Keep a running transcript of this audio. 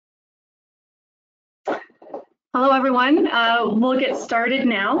Hello, everyone. We'll get started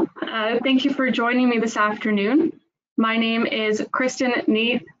now. Thank you for joining me this afternoon. My name is Kristen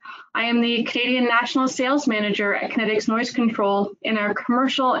Neath. I am the Canadian National Sales Manager at Kinetics Noise Control in our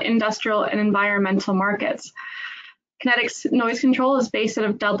commercial, industrial, and environmental markets. Kinetics Noise Control is based out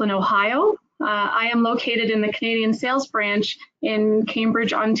of Dublin, Ohio. I am located in the Canadian sales branch in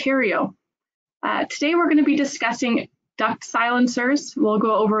Cambridge, Ontario. Today, we're going to be discussing duct silencers. We'll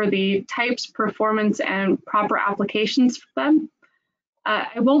go over the types, performance, and proper applications for them.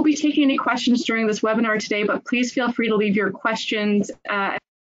 I won't be taking any questions during this webinar today, but please feel free to leave your questions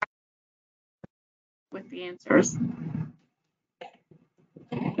with the answers.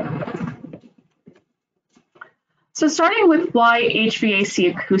 So starting with why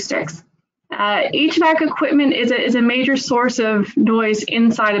HVAC acoustics. HVAC equipment is a major source of noise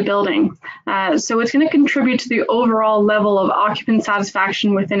inside a building. So it's going to contribute to the overall level of occupant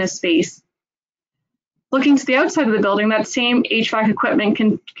satisfaction within a space. Looking to the outside of the building, that same HVAC equipment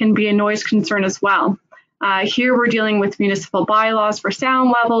can be a noise concern as well. Here we're dealing with municipal bylaws for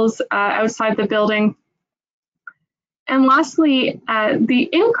sound levels outside the building. And lastly, the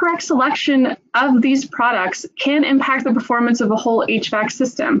incorrect selection of these products can impact the performance of a whole HVAC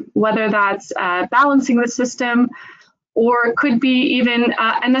system, whether that's balancing the system or could be even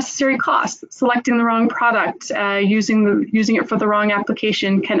unnecessary cost. Selecting the wrong product, using it for the wrong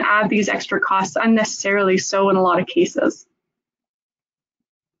application can add these extra costs unnecessarily so in a lot of cases.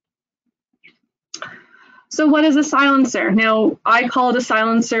 So what is a silencer? Now, I call it a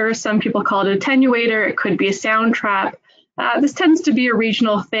silencer. Some people call it an attenuator. It could be a sound trap. This tends to be a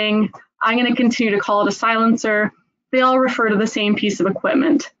regional thing. I'm going to continue to call it a silencer. They all refer to the same piece of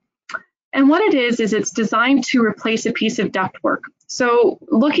equipment. And what it is it's designed to replace a piece of ductwork. So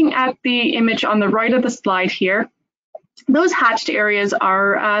looking at the image on the right of the slide here, those hatched areas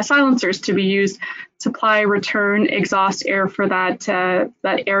are silencers to be used to supply return exhaust air for that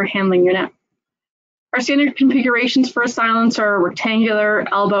air handling unit. Our standard configurations for a silencer are rectangular,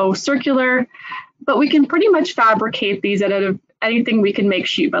 elbow, circular, but we can pretty much fabricate these out of anything we can make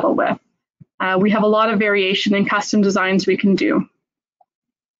sheet metal with. We have a lot of variation in custom designs we can do.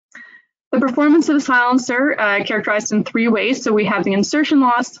 The performance of the silencer characterized in three ways. So we have the insertion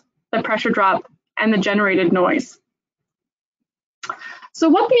loss, the pressure drop, and the generated noise. So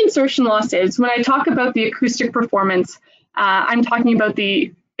what the insertion loss is, when I talk about the acoustic performance, I'm talking about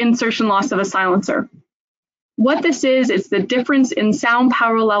the insertion loss of a silencer. What this is, it's the difference in sound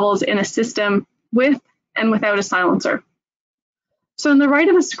power levels in a system with and without a silencer. So on the right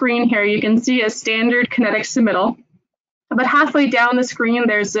of the screen here, you can see a standard Kinetics submittal. About halfway down the screen,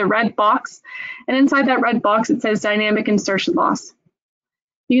 there's a red box, and inside that red box, it says dynamic insertion loss.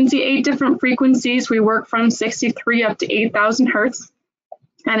 You can see 8 different frequencies. We work from 63 up to 8,000 hertz.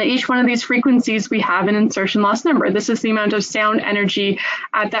 And at each one of these frequencies, we have an insertion loss number. This is the amount of sound energy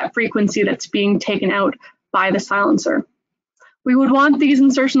at that frequency that's being taken out by the silencer. We would want these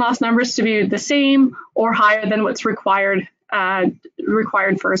insertion loss numbers to be the same or higher than what's required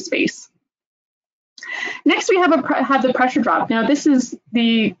for a space. Next, we have the pressure drop. Now, this is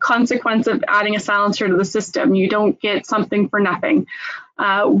the consequence of adding a silencer to the system. You don't get something for nothing.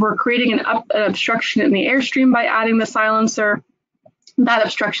 We're creating an obstruction in the airstream by adding the silencer. That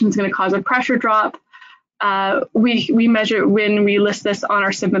obstruction is going to cause a pressure drop. We measure when we list this on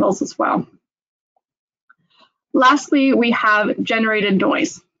our submittals as well. Lastly, we have generated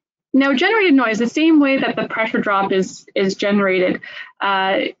noise. Now, generated noise, the same way that the pressure drop is generated,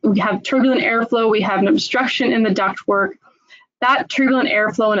 we have turbulent airflow, we have an obstruction in the ductwork. That turbulent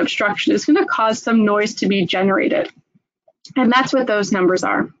airflow and obstruction is going to cause some noise to be generated. And that's what those numbers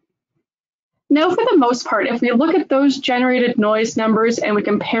are. Now, for the most part, if we look at those generated noise numbers and we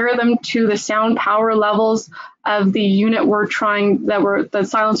compare them to the sound power levels of the unit the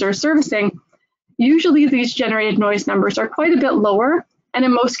silencer is servicing, usually these generated noise numbers are quite a bit lower, and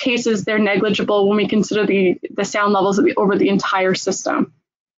in most cases they're negligible when we consider the sound levels over the entire system.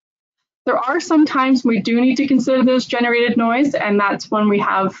 There are some times we do need to consider those generated noise, and that's when we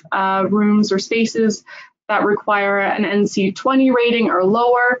have rooms or spaces that require an NC20 rating or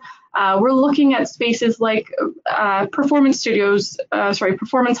lower. We're looking at spaces like performance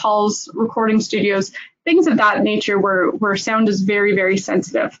halls, recording studios, things of that nature where sound is very, very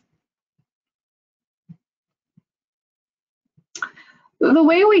sensitive. The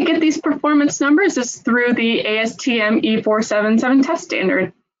way we get these performance numbers is through the ASTM E477 test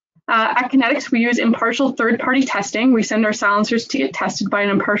standard. At Kinetics, we use impartial third-party testing. We send our silencers to get tested by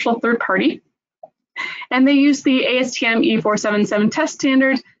an impartial third party. And they use the ASTM E477 test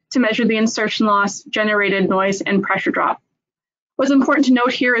standard to measure the insertion loss, generated noise, and pressure drop. What's important to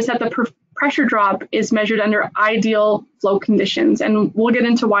note here is that the pressure drop is measured under ideal flow conditions, and we'll get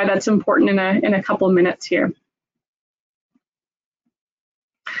into why that's important in a couple of minutes here.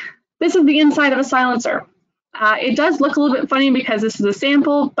 This is the inside of a silencer. It does look a little bit funny because this is a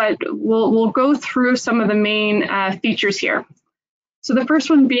sample, but we'll go through some of the main features here. So the first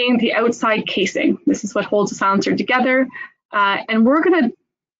one being the outside casing. This is what holds the silencer together, and we're going to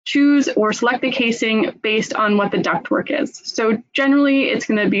choose or select the casing based on what the ductwork is. So generally, it's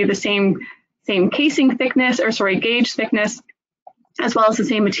going to be the same casing thickness, or sorry, gauge thickness, as well as the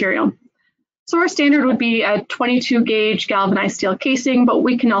same material. So our standard would be a 22 gauge galvanized steel casing, but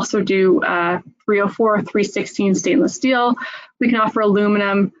we can also do 304, 316 stainless steel. We can offer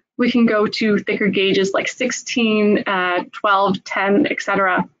aluminum. We can go to thicker gauges like 16, 12, 10,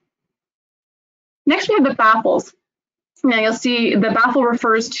 etc. Next, we have the baffles. Now you'll see the baffle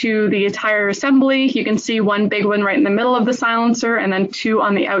refers to the entire assembly. You can see one big one right in the middle of the silencer and then two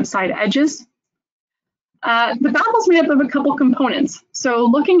on the outside edges. The baffle's made up of a couple components. So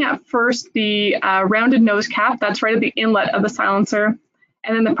looking at first the rounded nose cap, that's right at the inlet of the silencer,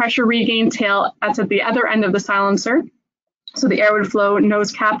 and then the pressure regain tail, that's at the other end of the silencer. So the air would flow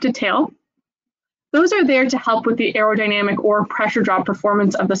nose cap to tail. Those are there to help with the aerodynamic or pressure drop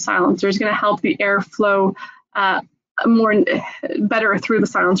performance of the silencer. It's going to help the air flow better through the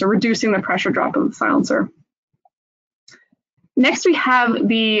silencer, reducing the pressure drop of the silencer. Next, we have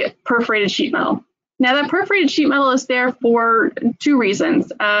the perforated sheet metal. Now, that perforated sheet metal is there for two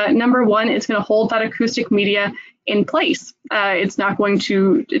reasons. Number one, it's going to hold that acoustic media in place. It's not going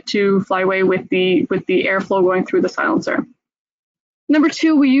to fly away with the airflow going through the silencer. Number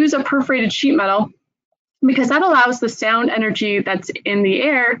two, we use a perforated sheet metal because that allows the sound energy that's in the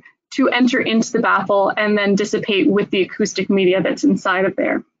air to enter into the baffle and then dissipate with the acoustic media that's inside of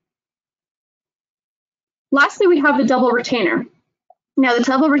there. Lastly, we have the double retainer. Now, the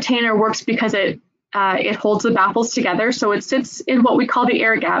double retainer works because it holds the baffles together, so it sits in what we call the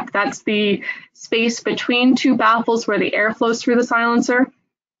air gap. That's the space between two baffles where the air flows through the silencer.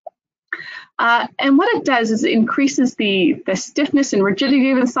 And what it does is it increases the stiffness and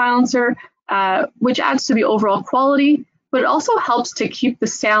rigidity of the silencer, which adds to the overall quality, but it also helps to keep the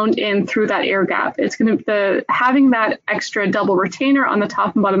sound in through that air gap. It's going to having that extra double retainer on the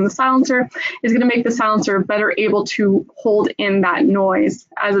top and bottom of the silencer is going to make the silencer better able to hold in that noise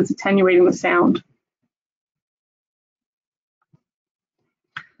as it's attenuating the sound.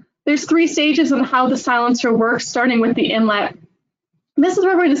 There's three stages on how the silencer works, starting with the inlet. This is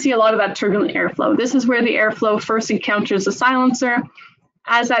where we're going to see a lot of that turbulent airflow. This is where the airflow first encounters the silencer.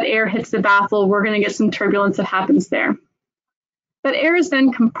 As that air hits the baffle, we're going to get some turbulence that happens there. That air is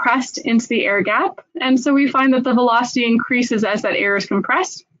then compressed into the air gap, and so we find that the velocity increases as that air is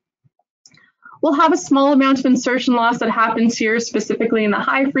compressed. We'll have a small amount of insertion loss that happens here, specifically in the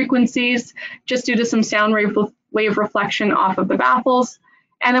high frequencies, just due to some sound wave reflection off of the baffles.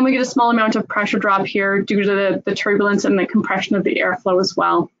 And then we get a small amount of pressure drop here due to the turbulence and the compression of the airflow as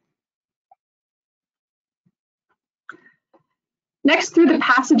well. Next, through the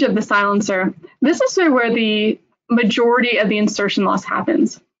passage of the silencer, this is where the majority of the insertion loss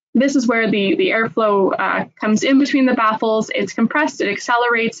happens. This is where the airflow comes in between the baffles, it's compressed, it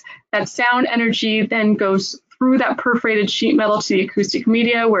accelerates, that sound energy then goes through that perforated sheet metal to the acoustic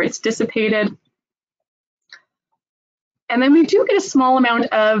media where it's dissipated. And then we do get a small amount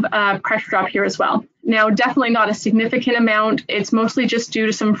of pressure drop here as well. Now, definitely not a significant amount, it's mostly just due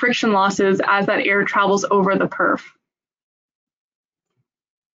to some friction losses as that air travels over the perf.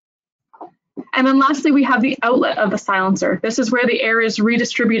 And then lastly, we have the outlet of the silencer. This is where the air is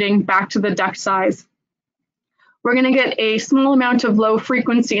redistributing back to the duct size. We're going to get a small amount of low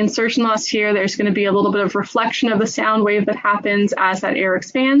frequency insertion loss here. There's going to be a little bit of reflection of the sound wave that happens as that air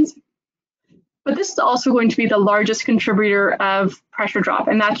expands. But this is also going to be the largest contributor of pressure drop,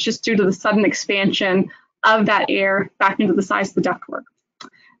 and that's just due to the sudden expansion of that air back into the size of the ductwork.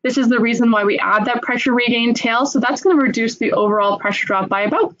 This is the reason why we add that pressure regain tail. So that's going to reduce the overall pressure drop by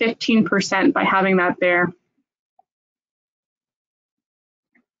about 15% by having that there.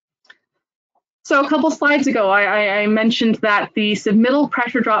 So a couple slides ago, I mentioned that the submittal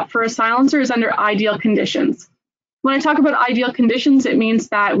pressure drop for a silencer is under ideal conditions. When I talk about ideal conditions, it means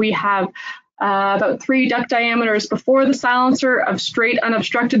that we have about 3 duct diameters before the silencer of straight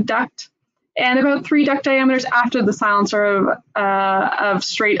unobstructed duct, and about 3 duct diameters after the silencer of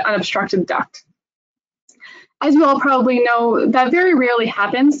straight unobstructed duct. As you all probably know, that very rarely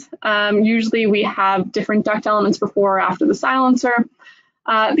happens. Usually we have different duct elements before or after the silencer.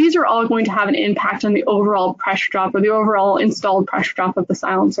 These are all going to have an impact on the overall pressure drop or the overall installed pressure drop of the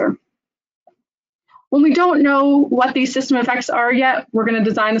silencer. When we don't know what these system effects are yet, we're going to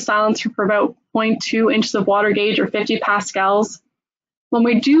design the silencer for about 0.2 inches of water gauge or 50 pascals. When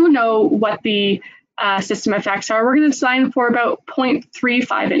we do know what the system effects are, we're going to design for about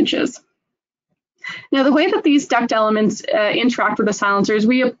 0.35 inches. Now, the way that these duct elements interact with the silencer is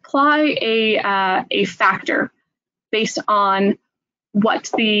we apply a factor based on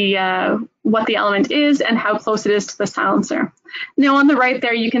what the element is and how close it is to the silencer. Now, on the right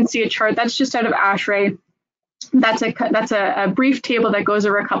there, you can see a chart that's just out of ASHRAE. That's a brief table that goes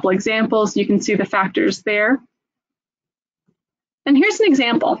over a couple examples. You can see the factors there. And here's an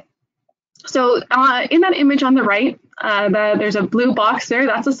example. So in that image on the right, there's a blue box there.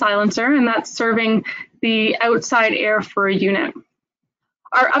 That's a silencer, and that's serving the outside air for a unit.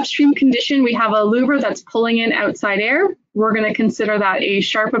 Our upstream condition, we have a louver that's pulling in outside air. We're going to consider that a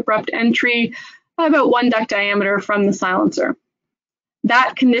sharp abrupt entry about 1 duct diameter from the silencer.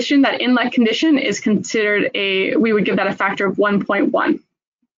 That condition, that inlet condition, is considered we would give that a factor of 1.1.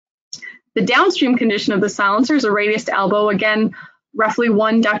 The downstream condition of the silencer is a radius to elbow, again, roughly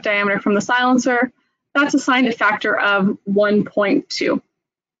 1 duct diameter from the silencer. That's assigned a factor of 1.2.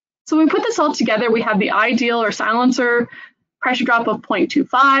 So when we put this all together, we have the ideal or silencer pressure drop of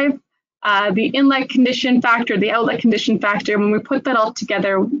 0.25, the inlet condition factor, the outlet condition factor. When we put that all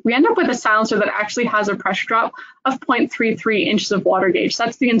together, we end up with a silencer that actually has a pressure drop of 0.33 inches of water gauge.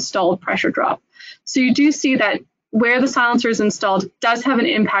 That's the installed pressure drop. So you do see that where the silencer is installed does have an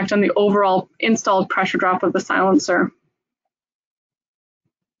impact on the overall installed pressure drop of the silencer.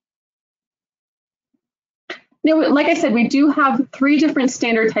 Now, like I said, we do have 3 different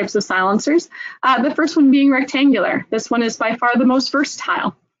standard types of silencers. The first one being rectangular. This one is by far the most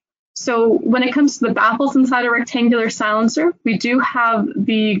versatile. So when it comes to the baffles inside a rectangular silencer, we do have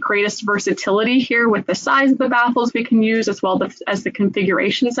the greatest versatility here with the size of the baffles we can use as well as the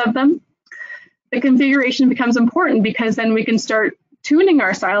configurations of them. The configuration becomes important because then we can start tuning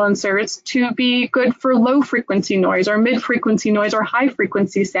our silencers to be good for low frequency noise or mid frequency noise or high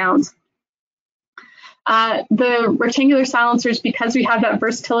frequency sounds. The rectangular silencers, because we have that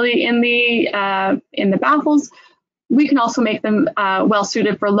versatility in the baffles, we can also make them well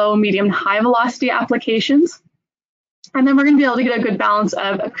suited for low, medium, high velocity applications. And then we're going to be able to get a good balance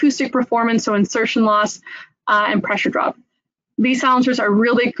of acoustic performance, so insertion loss and pressure drop. These silencers are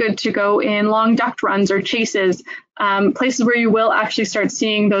really good to go in long duct runs or chases, places where you will actually start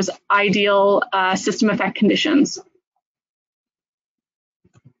seeing those ideal system effect conditions.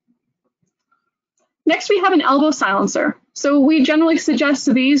 Next, we have an elbow silencer. So we generally suggest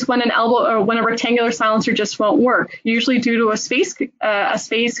these when an elbow or when a rectangular silencer just won't work, usually due to a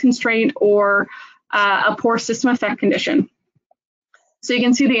space constraint or a poor system effect condition. So you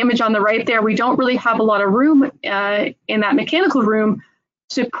can see the image on the right there. We don't really have a lot of room in that mechanical room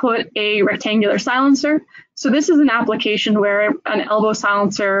to put a rectangular silencer. So this is an application where an elbow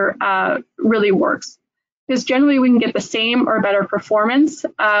silencer really works. Because generally we can get the same or better performance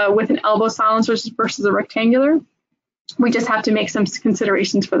with an elbow silencer versus a rectangular. We just have to make some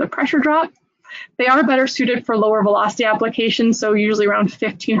considerations for the pressure drop. They are better suited for lower velocity applications, so usually around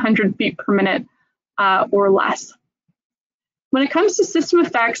 1500 beat per minute or less. When it comes to system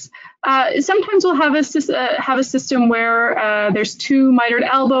effects, sometimes we'll have a system where there's 2 mitered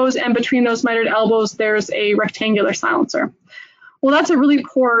elbows, and between those mitered elbows there's a rectangular silencer. Well, that's a really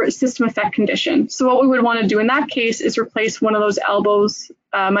poor system effect condition. So what we would want to do in that case is replace one of those elbows,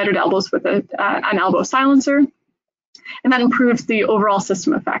 mitered elbows, with an elbow silencer, and that improves the overall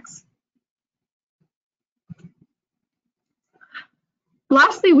system effects.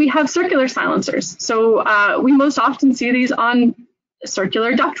 Lastly, we have circular silencers. So we most often see these on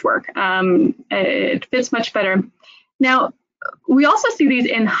circular ductwork. It fits much better. Now, we also see these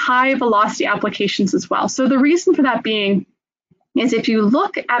in high velocity applications as well. So the reason for that being is if you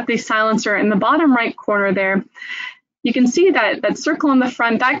look at the silencer in the bottom right corner there, you can see that circle on the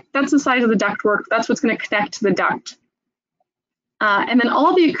front, that's the size of the ductwork. That's what's going to connect to the duct. And then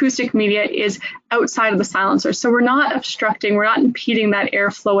all the acoustic media is outside of the silencer. So we're not obstructing, we're not impeding that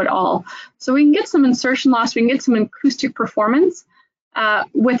airflow at all. So we can get some insertion loss, we can get some acoustic performance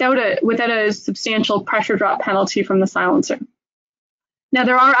without a substantial pressure drop penalty from the silencer. Now,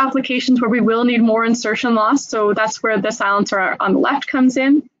 there are applications where we will need more insertion loss, so that's where the silencer on the left comes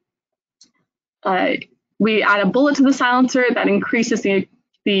in. We add a bullet to the silencer that increases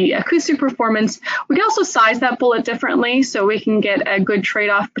the acoustic performance. We can also size that bullet differently, so we can get a good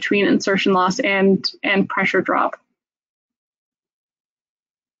trade-off between insertion loss and pressure drop.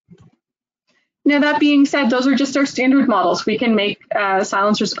 Now, that being said, those are just our standard models. We can make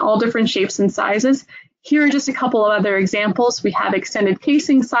silencers in all different shapes and sizes. Here are just a couple of other examples. We have extended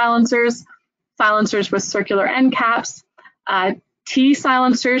casing silencers silencers with circular end caps, T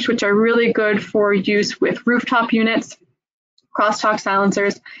silencers, which are really good for use with rooftop units, crosstalk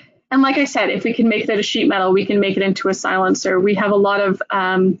silencers. And like I said, if we can make it out of sheet metal, we can make it into a silencer. We have a lot of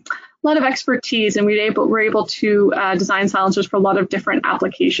expertise, and we're able to design silencers for a lot of different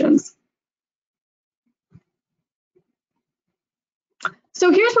applications.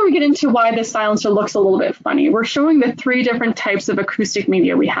 So here's where we get into why this silencer looks a little bit funny. We're showing the 3 different types of acoustic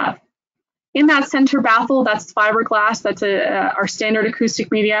media we have. In that center baffle, that's fiberglass. That's our standard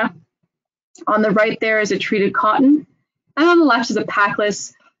acoustic media. On the right there is a treated cotton. And on the left is a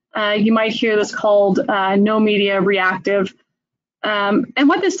packless. You might hear this called no media reactive. And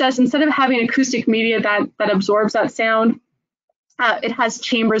what this does, instead of having acoustic media that absorbs that sound, it has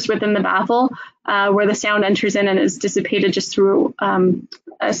chambers within the baffle where the sound enters in and is dissipated just through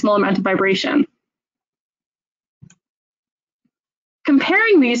a small amount of vibration.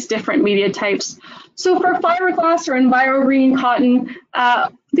 Comparing these different media types, so for fiberglass or EnviroGreen cotton,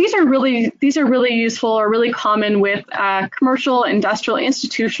 these are really useful or really common with commercial, industrial,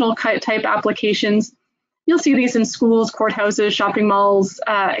 institutional type applications. You'll see these in schools, courthouses, shopping malls,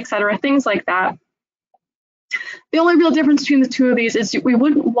 etc., things like that. The only real difference between the 2 of these is we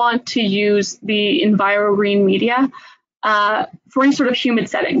wouldn't want to use the EnviroGreen media for any sort of humid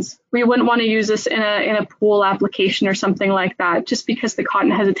settings. We wouldn't want to use this in a pool application or something like that, just because the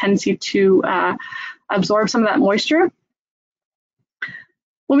cotton has a tendency to absorb some of that moisture.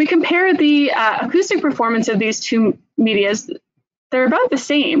 When we compare the acoustic performance of these 2 medias, they're about the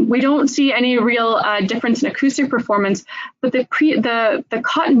same. We don't see any real difference in acoustic performance, but the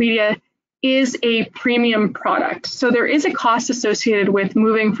cotton media is a premium product. So there is a cost associated with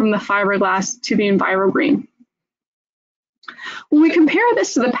moving from the fiberglass to the EnviroGreen. When we compare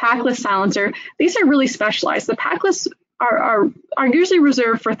this to the packless silencer, these are really specialized. The packless are usually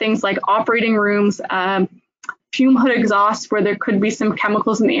reserved for things like operating rooms, fume hood exhausts where there could be some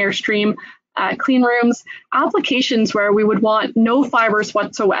chemicals in the airstream, clean rooms, applications where we would want no fibers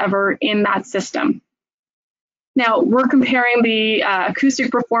whatsoever in that system. Now, we're comparing the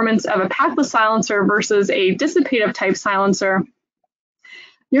acoustic performance of a packless silencer versus a dissipative type silencer.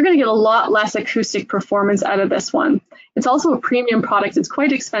 You're going to get a lot less acoustic performance out of this one. It's also a premium product. It's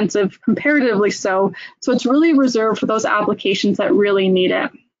quite expensive, comparatively so. So it's really reserved for those applications that really need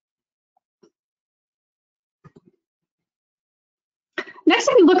it. Next,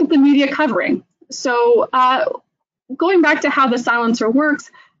 we look at the media covering. So going back to how the silencer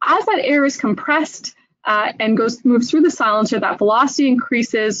works, as that air is compressed and moves through the silencer, that velocity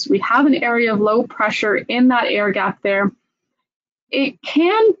increases. We have an area of low pressure in that air gap there. It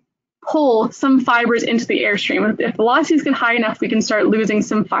can pull some fibers into the airstream. If velocities get high enough, we can start losing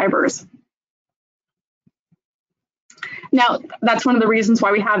some fibers. Now, that's one of the reasons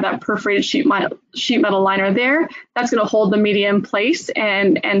why we have that perforated sheet metal liner there. That's going to hold the media in place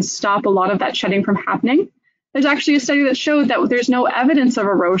and stop a lot of that shedding from happening. There's actually a study that showed that there's no evidence of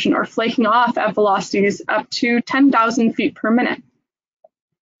erosion or flaking off at velocities up to 10,000 feet per minute.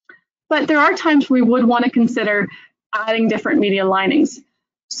 But there are times we would want to consider adding different media linings.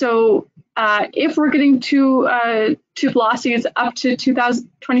 So if we're getting to velocities up to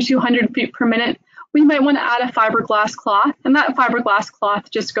 2,200 feet per minute, we might want to add a fiberglass cloth, and that fiberglass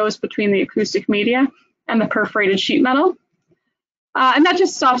cloth just goes between the acoustic media and the perforated sheet metal. And that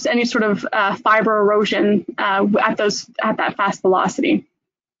just stops any sort of fiber erosion at that fast velocity.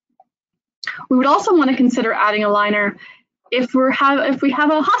 We would also want to consider adding a liner if we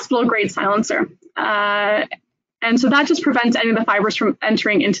have a hospital grade silencer. And so that just prevents any of the fibers from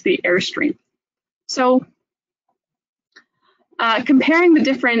entering into the airstream. So comparing the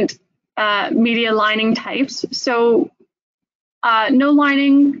different media lining types. So no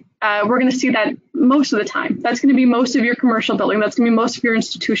lining, we're going to see that most of the time. That's going to be most of your commercial building. That's going to be most of your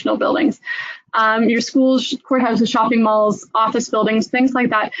institutional buildings. Your schools, courthouses, shopping malls, office buildings, things like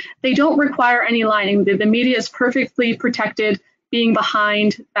that. They don't require any lining. The media is perfectly protected being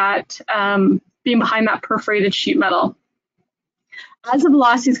behind that perforated sheet metal. As the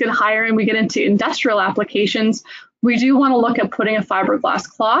velocities get higher and we get into industrial applications, we do want to look at putting a fiberglass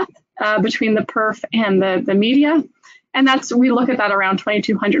cloth between the perf and the media. And we look at that around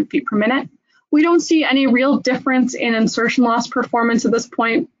 2,200 feet per minute. We don't see any real difference in insertion loss performance at this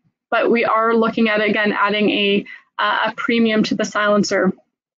point, but we are looking at, again, adding a premium to the silencer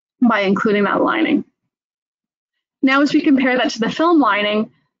by including that lining. Now, as we compare that to the film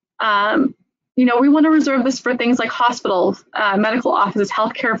lining, we want to reserve this for things like hospitals, medical offices,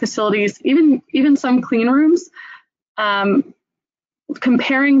 healthcare facilities, even some clean rooms.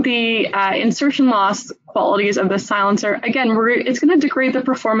 Comparing the insertion loss qualities of the silencer, again, it's going to degrade the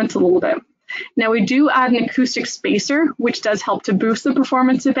performance a little bit. Now we do add an acoustic spacer, which does help to boost the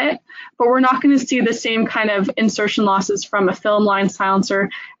performance a bit, but we're not going to see the same kind of insertion losses from a film line silencer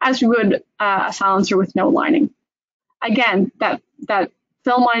as we would a silencer with no lining. Again, that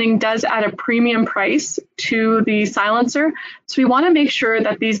film lining does add a premium price to the silencer, so we want to make sure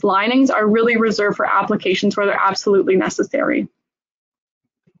that these linings are really reserved for applications where they're absolutely necessary.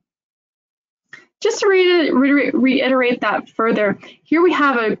 Just to reiterate that further, here we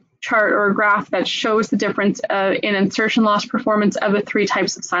have a chart or a graph that shows the difference in insertion loss performance of the three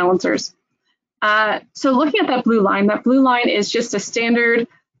types of silencers. So looking at that blue line is just a standard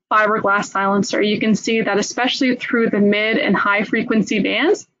fiberglass silencer. You can see that especially through the mid and high frequency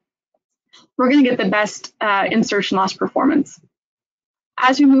bands, we're going to get the best insertion loss performance.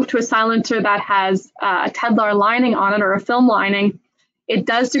 As we move to a silencer that has a Tedlar lining on it or a film lining, it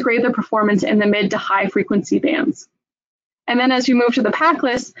does degrade the performance in the mid to high frequency bands. And then as we move to the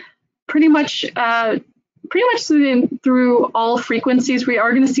packless, pretty much through all frequencies, we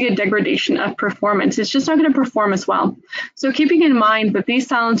are going to see a degradation of performance. It's just not going to perform as well. So keeping in mind that these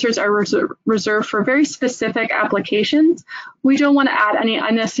silencers are reserved for very specific applications, we don't want to add any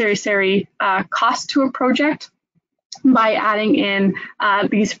unnecessary cost to a project by adding in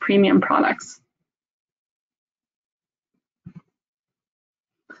these premium products.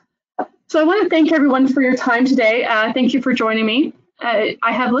 So I want to thank everyone for your time today. Thank you for joining me. I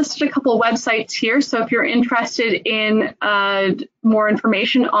have listed a couple of websites here, so if you're interested in more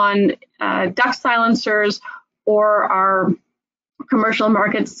information on duct silencers or our commercial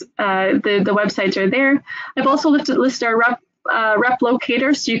markets, the websites are there. I've also listed our rep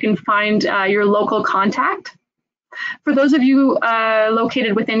locator, so you can find your local contact. For those of you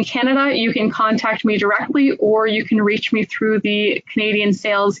located within Canada, you can contact me directly, or you can reach me through the Canadian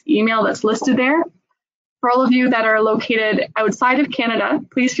sales email that's listed there. For all of you that are located outside of Canada,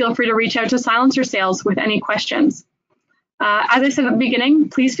 please feel free to reach out to Silencer Sales with any questions. As I said at the beginning,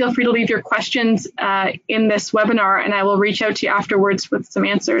 please feel free to leave your questions in this webinar, and I will reach out to you afterwards with some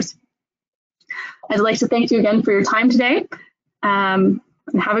answers. I'd like to thank you again for your time today, and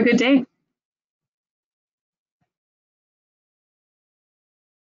have a good day.